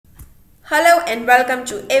Hello and welcome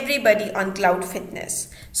to everybody on Cloud Fitness.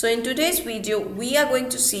 So in today's video, we are going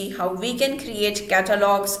to see how we can create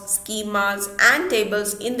catalogs, schemas and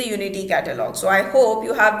tables in the Unity catalog. So I hope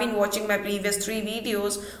you have been watching my previous 3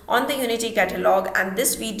 videos on the Unity catalog, and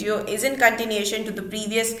this video is in continuation to the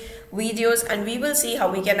previous videos, and we will see how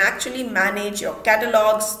we can actually manage your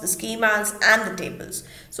catalogs, the schemas and the tables.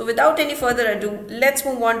 So without any further ado, let's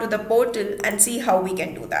move on to the portal and see how we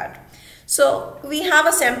can do that. So we have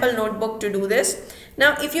a sample notebook to do this.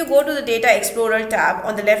 Now if you go to the Data Explorer tab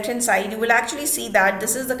on the left hand side, you will actually see that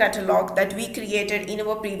this is the catalog that we created in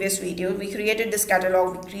our previous video. We created this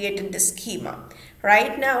catalog, we created this schema.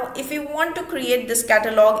 Right now, if you want to create this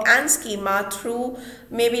catalog and schema through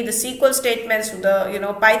maybe the SQL statements,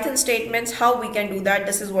 the Python statements, how we can do that,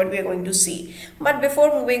 this is what we are going to see. But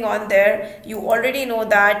before moving on there, you already know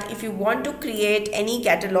that if you want to create any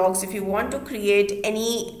catalogs, if you want to create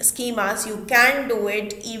any schemas, you can do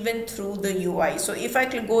it even through the UI. So if I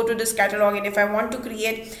go to this catalog and if I want to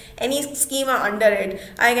create any schema under it,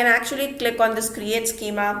 I can actually click on this create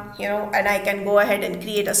schema, and I can go ahead and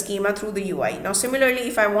create a schema through the UI. Now similarly,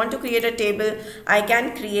 if I want to create a table, I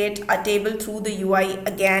can create a table through the UI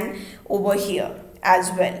again over here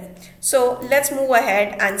as well. So let's move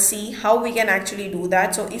ahead and see how we can actually do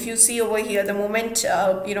that. So if you see over here, the moment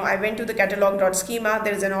I went to the catalog.schema,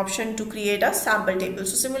 there is an option to create a sample table.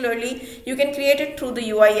 So similarly, you can create it through the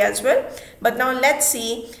UI as well. But now let's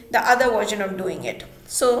see the other version of doing it.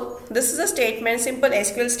 So this is a statement, simple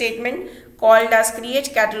SQL statement called as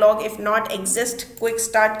create catalog if not exist quick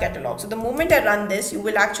start catalog. So the moment I run this, you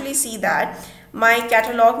will actually see that my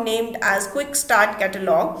catalog named as quick start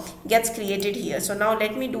catalog gets created here. So now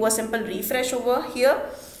let me do a simple refresh over here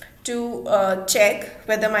to check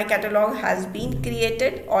whether my catalog has been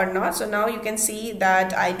created or not. So now you can see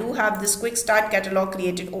that I do have this quick start catalog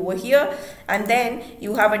created over here, and then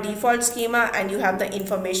you have a default schema and you have the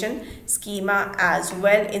information schema as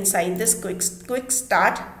well inside this quick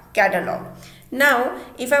start catalog. Now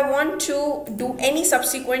if I want to do any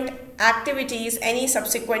subsequent activities, any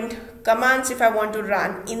subsequent commands, if I want to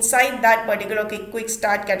run inside that particular quick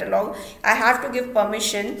start catalog, I have to give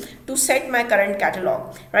permission to set my current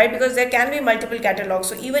catalog, right? Because there can be multiple catalogs.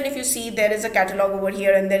 So even if you see there is a catalog over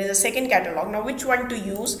here and there is a second catalog, now which one to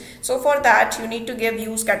use? So for that you need to give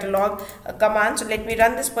use catalog command. So let me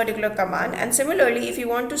run this particular command, and similarly if you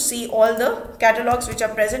want to see all the catalogs which are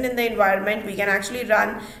present in the environment, we can actually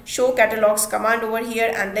run show catalogs command over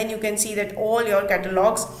here, and then you can see that all your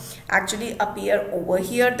catalogs actually appear over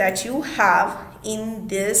here that you have in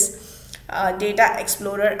this Data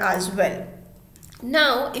Explorer as well.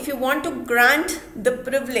 Now if you want to grant the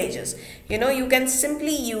privileges, you can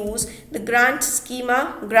simply use the grant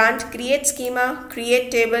schema, create schema,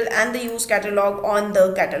 create table and the use catalog on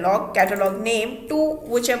the catalog name to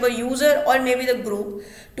whichever user or maybe the group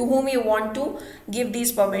to whom you want to give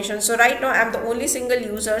these permissions. So right now I'm the only single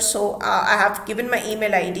user, so I have given my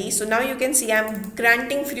email ID. So now you can see I'm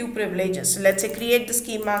granting few privileges. So let's say create the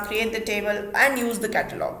schema, create the table and use the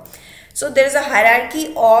catalog. So there is a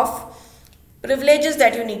hierarchy of privileges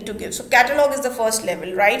that you need to give. So catalog is the first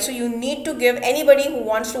level, right? So you need to give anybody who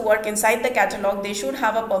wants to work inside the catalog, they should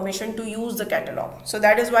have a permission to use the catalog. So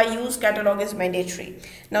that is why use catalog is mandatory.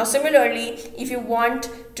 Now similarly, if you want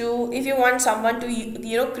someone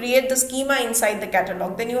to create the schema inside the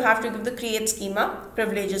catalog, then you have to give the create schema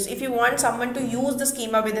privileges. If you want someone to use the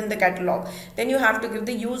schema within the catalog, then you have to give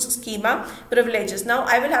the use schema privileges. Now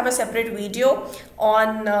I will have a separate video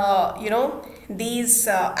on these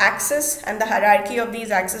access and the hierarchy of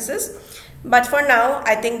these accesses, but for now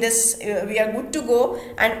I think this we are good to go.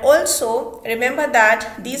 And also remember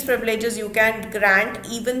that these privileges you can grant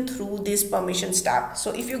even through this permissions tab.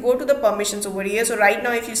 So if you go to the permissions over here, so right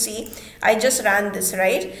now if you see I just ran this,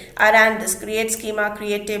 right? I ran this create schema,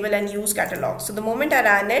 create table and use catalog. So the moment I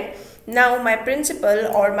ran it, now my principal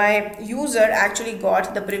or my user actually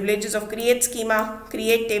got the privileges of create schema,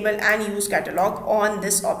 create table and use catalog on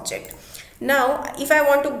this object. Now if I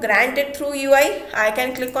want to grant it through UI, I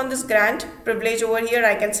can click on this grant privilege over here.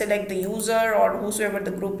 I can select the user or whosoever the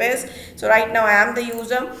group is. So right now I am the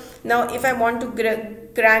user. Now if I want to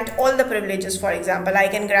grant all the privileges, for example, I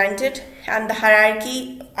can grant it, and the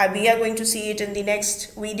hierarchy we are going to see it in the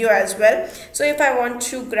next video as well. So if I want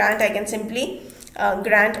to grant, I can simply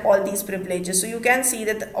grant all these privileges. So you can see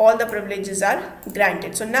that all the privileges are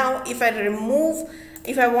granted. So now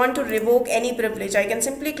if I want to revoke any privilege, I can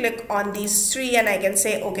simply click on these 3 and I can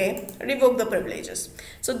say okay, revoke the privileges.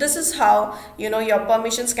 So this is how your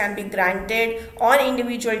permissions can be granted on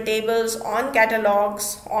individual tables, on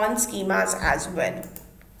catalogs, on schemas as well.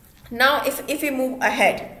 Now if we move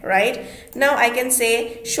ahead, right, now I can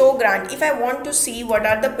say show grant. If I want to see what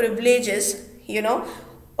are the privileges,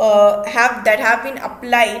 have been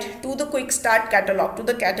applied to the quick start catalog, to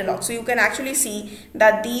the catalog. So you can actually see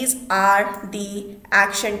that these are the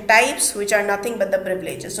action types, which are nothing but the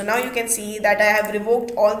privileges. So now you can see that I have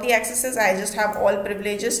revoked all the accesses. I just have all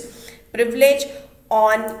privilege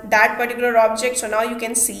on that particular object. So now you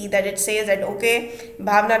can see that it says that okay,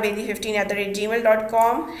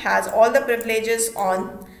 bhavnabedi15@gmail.com has all the privileges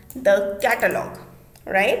on the catalog,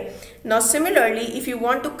 right? Now similarly, if you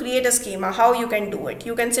want to create a schema, how you can do it?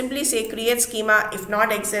 You can simply say create schema. If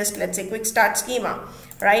not exist, let's say quick start schema,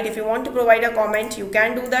 right? If you want to provide a comment, you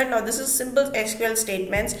can do that. Now this is simple SQL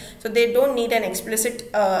statements, so they don't need an explicit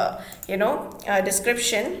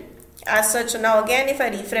description as such. So now again, if I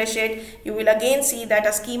refresh it, you will again see that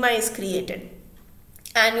a schema is created,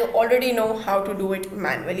 and you already know how to do it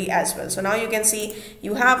manually as well. So now you can see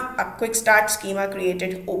you have a quick start schema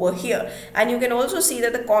created over here, and you can also see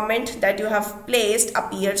that the comment that you have placed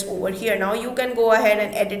appears over here. Now you can go ahead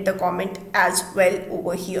and edit the comment as well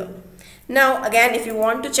over here. Now again, if you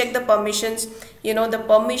want to check the permissions, the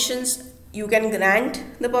permissions, you can grant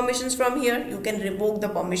the permissions from here, you can revoke the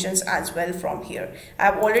permissions as well from here. I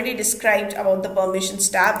have already described about the permissions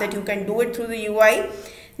tab, that you can do it through the UI.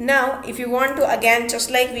 Now if you want to, again,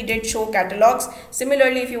 just like we did show catalogs,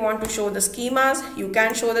 similarly if you want to show the schemas, you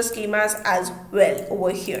can show the schemas as well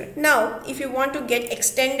over here. Now if you want to get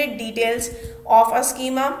extended details of a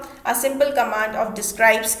schema, a simple command of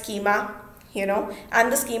describe schema,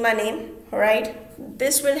 and the schema name, right?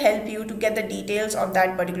 This will help you to get the details of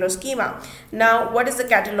that particular schema. Now what is the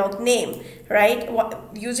catalog name, right?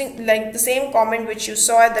 Using like the same comment which you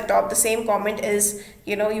saw at the top, the same comment is,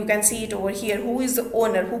 you can see it over here, who is the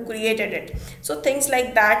owner, who created it. So things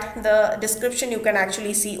like that, the description you can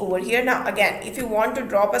actually see over here. Now again, if you want to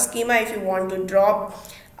drop a schema, if you want to drop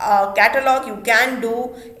a catalog, you can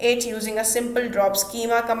do it using a simple drop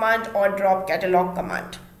schema command or drop catalog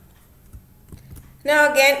command.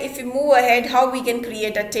 Now again, if we move ahead, how we can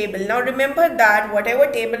create a table. Now remember that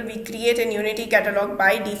whatever table we create in Unity Catalog,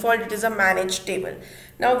 by default it is a managed table.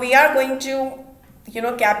 Now we are going to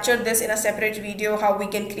capture this in a separate video, how we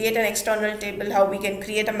can create an external table, how we can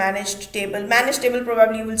create a managed table. Managed table,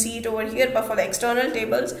 probably you will see it over here, but for the external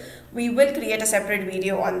tables we will create a separate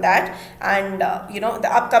video on that, and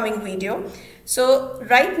the upcoming video. So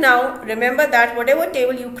right now, remember that whatever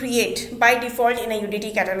table you create by default in a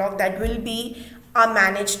Unity Catalog, that will be a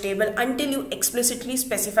managed table until you explicitly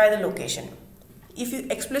specify the location. If you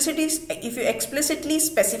explicitly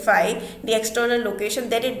specify the external location,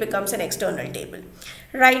 then it becomes an external table.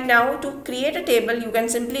 Right now, to create a table, you can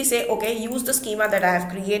simply say, okay, use the schema that I have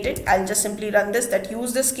created. I'll just simply run this, that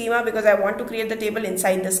use the schema, because I want to create the table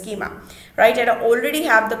inside the schema, right? And I already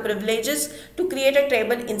have the privileges to create a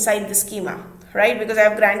table inside the schema, right? Because I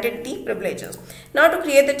have granted the privileges. Now to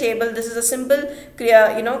create the table, this is a simple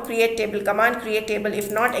create table command. Create table,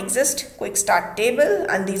 if not exist, quick start table,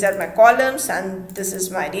 and these are my columns, and this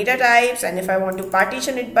is my data types, and if I want to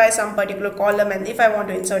partition it by some particular column, and if I want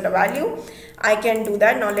to insert a value, I can do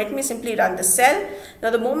that. Now let me simply run the cell. Now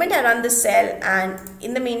the moment I run the cell, and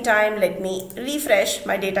in the meantime let me refresh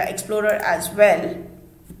my data explorer as well.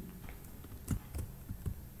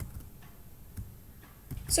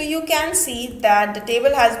 So you can see that the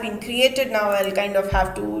table has been created. Now I'll kind of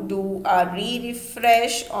have to do a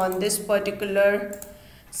refresh on this particular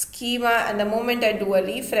schema, and the moment I do a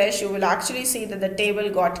refresh, you will actually see that the table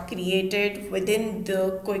got created within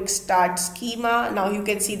the quick start schema. Now you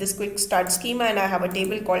can see this quick start schema, and I have a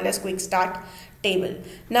table called as quick start table.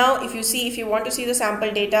 Now if you want to see the sample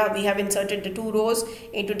data, we have inserted the 2 rows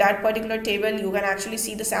into that particular table. You can actually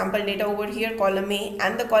see the sample data over here, column A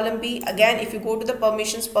and the column B. Again, if you go to the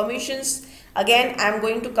permissions, again I'm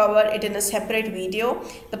going to cover it in a separate video.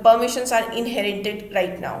 The permissions are inherited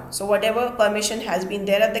right now, so whatever permission has been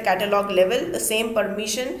there at the catalog level, the same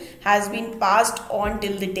permission has been passed on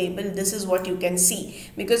till the table. This is what you can see,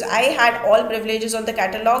 because I had all privileges on the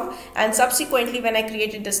catalog, and subsequently when I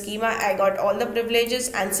created the schema, I got all the privileges,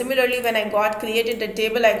 and similarly when I created the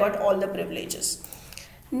table, I got all the privileges.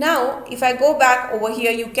 Now if I go back over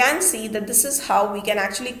here, you can see that this is how we can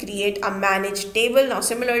actually create a managed table. Now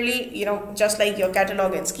similarly, just like your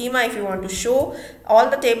catalog and schema, if you want to show all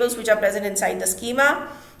the tables which are present inside the schema,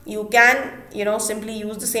 you can simply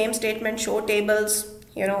use the same statement, show tables,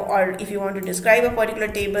 or if you want to describe a particular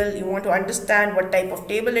table, you want to understand what type of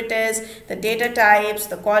table it is, the data types,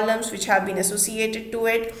 the columns which have been associated to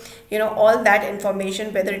it, all that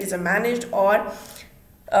information, whether it is a managed or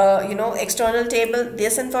external table.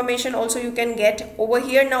 This information also you can get over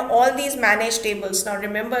here. Now all these managed tables, now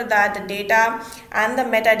remember that the data and the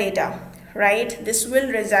metadata, right, this will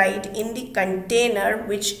reside in the container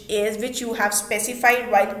which you have specified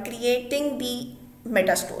while creating the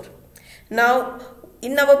metastore. Now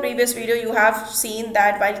in our previous video you have seen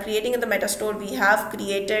that while creating the metastore we have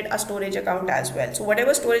created a storage account as well. So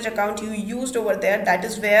whatever storage account you used over there, that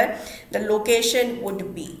is where the location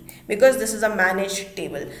would be, because this is a managed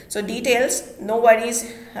table. So details, no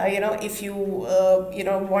worries, if you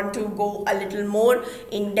want to go a little more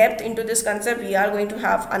in depth into this concept, we are going to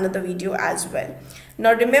have another video as well.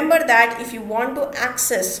 Now remember that if you want to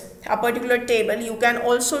access a particular table, you can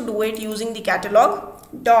also do it using the catalog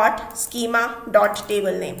dot schema dot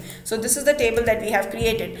table name. So this is the table that we have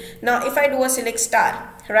created. Now if I do a select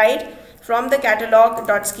star, right, from the catalog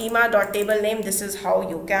dot schema dot table name, this is how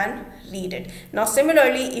you can read it. Now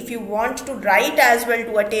similarly, if you want to write as well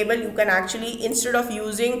to a table, you can actually, instead of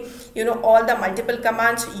using all the multiple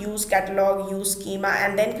commands, use catalog, use schema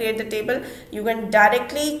and then create the table, you can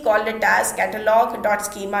directly call it as catalog dot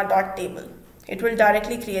schema dot table. It will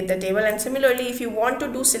directly create the table. And similarly, if you want to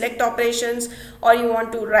do select operations or you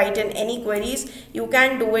want to write in any queries, you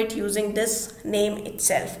can do it using this name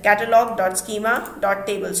itself,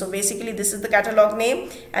 catalog.schema.table. So basically this is the catalog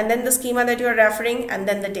name and then the schema that you are referring and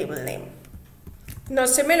then the table name. Now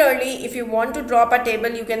similarly, if you want to drop a table,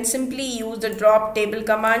 you can simply use the drop table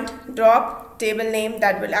command, drop table name,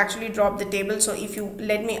 that will actually drop the table. So if you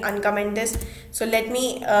let me uncomment this, so let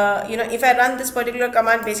me if I run this particular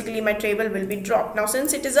command, basically my table will be dropped. Now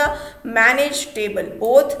since it is a managed table,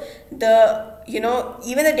 both the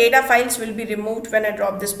even the data files will be removed when I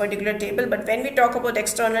drop this particular table. But when we talk about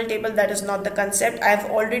external table, that is not the concept. I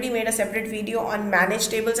have already made a separate video on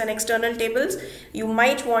managed tables and external tables. You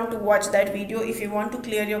might want to watch that video if you want to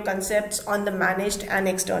clear your concepts on the managed and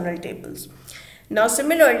external tables. Now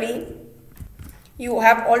similarly, you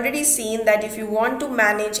have already seen that if you want to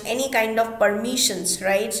manage any kind of permissions,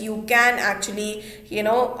 right, you can actually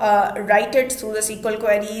write it through the SQL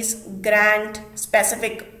queries, grant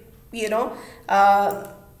specific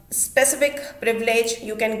specific privilege.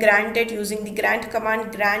 You can grant it using the grant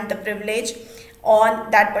command, grant the privilege on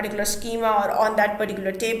that particular schema or on that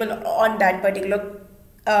particular table or on that particular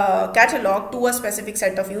catalog to a specific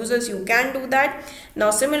set of users. You can do that.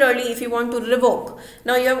 Now similarly, if you want to revoke,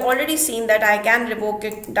 now you have already seen that I can revoke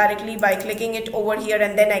it directly by clicking it over here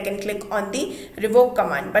and then I can click on the revoke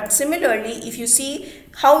command. But similarly, if you see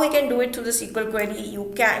how we can do it through the SQL query,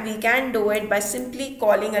 we can do it by simply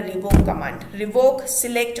calling a revoke command. Revoke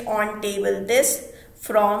select on table this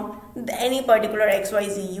from any particular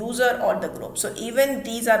XYZ user or the group. So even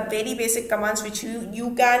these are very basic commands which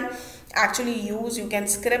you can actually use. You can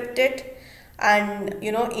script it, and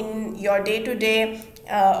in your day-to-day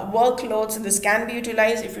workloads this can be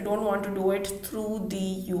utilized if you don't want to do it through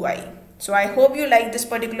the UI. So I hope you like this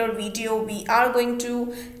particular video. We are going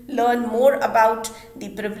to learn more about the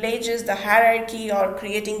privileges, the hierarchy, or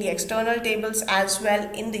creating the external tables as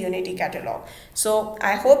well in the Unity catalog. So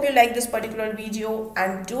I hope you like this particular video,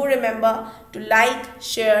 and do remember to like,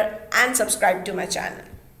 share and subscribe to my channel.